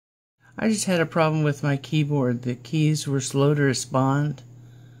I just had a problem with my keyboard. The keys were slow to respond,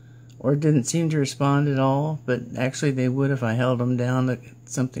 or didn't seem to respond at all, but actually they would if I held them down.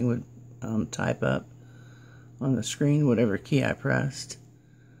 Something would type up on the screen, whatever key I pressed.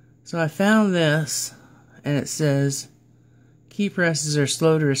 So I found this, and it says key presses are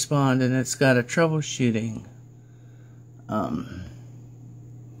slow to respond, and it's got a troubleshooting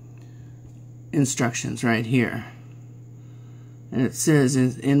instructions right here. And it says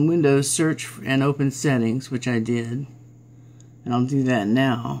in Windows, search and open settings, which I did. And I'll do that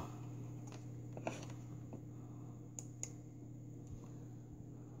now.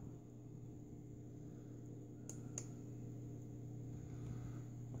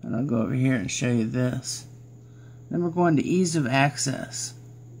 And I'll go over here and show you this. Then we're going to ease of access.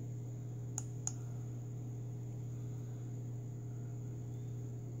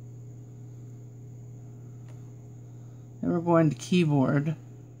 Then we're going to keyboard.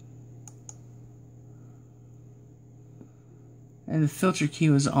 And the filter key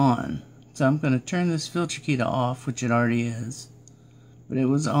was on. So I'm going to turn this filter key to off, which it already is. But it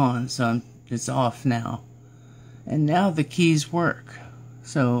was on, so it's off now. And now the keys work.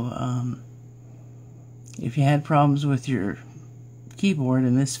 So if you had problems with your keyboard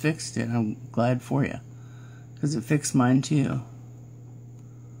and this fixed it, I'm glad for you, because it fixed mine too.